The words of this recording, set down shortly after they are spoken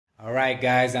All right,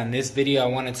 guys, on this video, I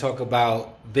want to talk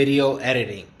about video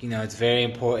editing. You know, it's very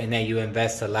important that you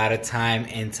invest a lot of time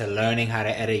into learning how to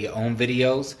edit your own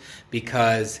videos,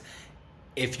 because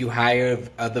if you hire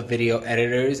other video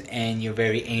editors and you're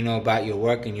very anal about your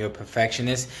work and you're a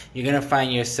perfectionist, you're going to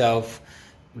find yourself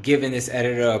giving this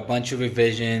editor a bunch of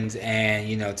revisions, and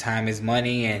you know, time is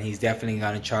money, and he's definitely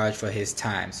going to charge for his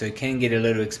time. So it can get a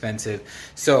little expensive.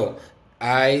 So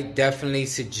I definitely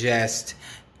suggest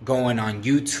going on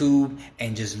YouTube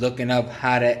and just looking up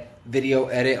how to video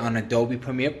edit on Adobe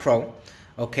Premiere Pro.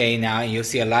 Okay, now you'll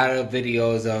see a lot of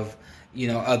videos of, you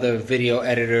know, other video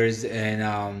editors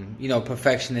and you know,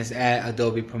 perfectionists at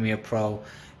Adobe Premiere Pro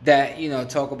that, you know,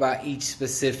 talk about each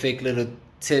specific little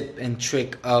tip and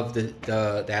trick of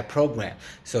that program.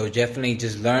 So definitely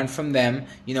just learn from them,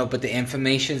 you know, but the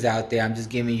information's out there. I'm just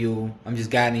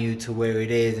guiding you to where it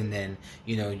is, and then,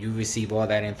 you know, you receive all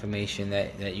that information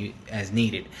that you as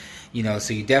needed, you know.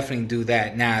 So you definitely do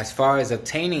that. Now, as far as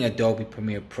obtaining Adobe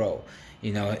Premiere Pro,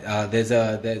 you know,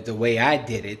 the way I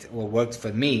did it, what worked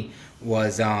for me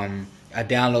was I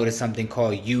downloaded something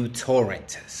called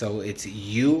uTorrent. So it's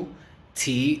uTorrent.com.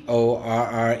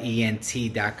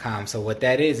 So what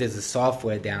that is a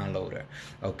software downloader.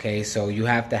 Okay, so you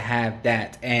have to have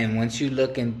that, and once you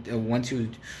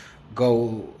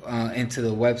go into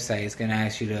the website, it's gonna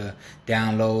ask you to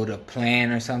download a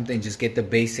plan or something. Just get the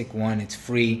basic one; it's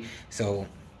free, so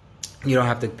you don't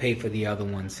have to pay for the other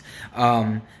ones.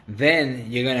 Then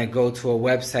you're gonna go to a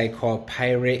website called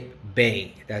Pirate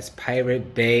Bay. That's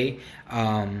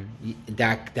piratebay.com.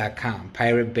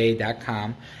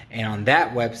 piratebay.com, and on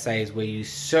that website is where you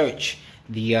search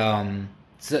the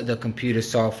computer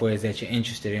softwares that you're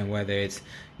interested in, whether it's,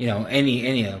 you know,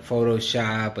 any of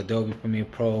Photoshop, Adobe Premiere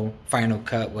Pro, Final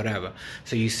Cut, whatever.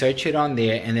 So you search it on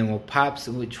there, and then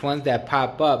which ones that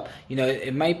pop up, you know,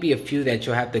 it might be a few that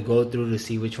you'll have to go through to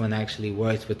see which one actually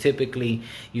works, but typically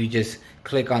you just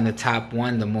click on the top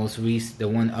one, the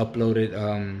one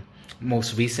uploaded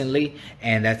most recently,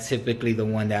 and that's typically the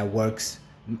one that works.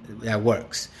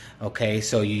 Okay,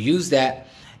 so you use that,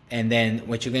 and then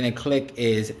what you're going to click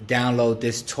is download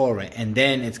this torrent, and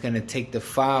then it's going to take the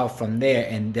file from there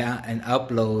and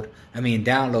download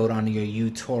onto your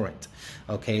uTorrent.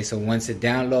 Okay, so once it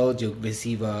downloads, you'll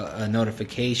receive a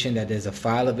notification that there's a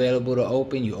file available to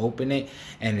open. You open it,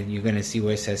 and then you're going to see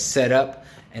where it says setup,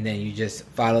 and then you just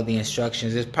follow the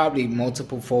instructions. There's probably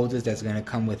multiple folders that's going to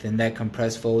come within that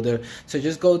compressed folder. So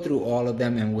just go through all of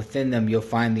them, and within them you'll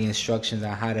find the instructions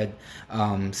on how to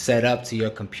set up to your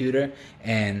computer.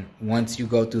 And once you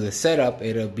go through the setup,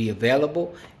 it'll be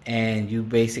available, and you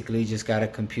basically just got a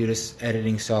computer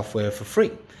editing software for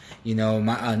free. You know,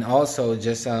 and also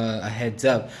just a heads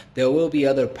up, there will be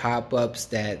other pop-ups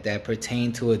that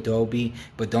pertain to Adobe,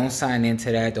 but don't sign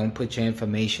into that. Don't put your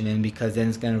information in, because then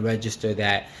it's going to register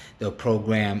that the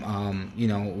program, you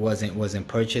know, wasn't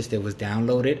purchased. It was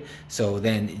downloaded. So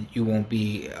then you won't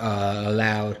be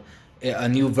allowed a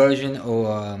new version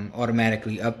or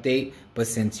automatically update. But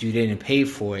since you didn't pay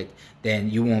for it,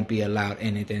 then you won't be allowed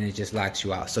in it, and it just locks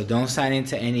you out. So don't sign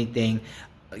into anything.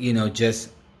 You know, just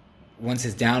once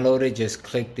it's downloaded, just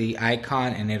click the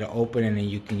icon and it'll open, and then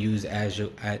you can use as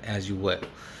you will.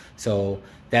 So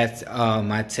that's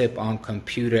my tip on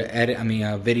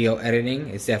video editing.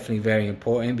 It's definitely very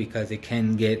important, because it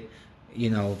can get, you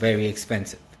know, very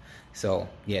expensive. So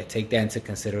yeah, take that into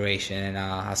consideration, and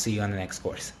I'll see you on the next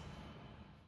course.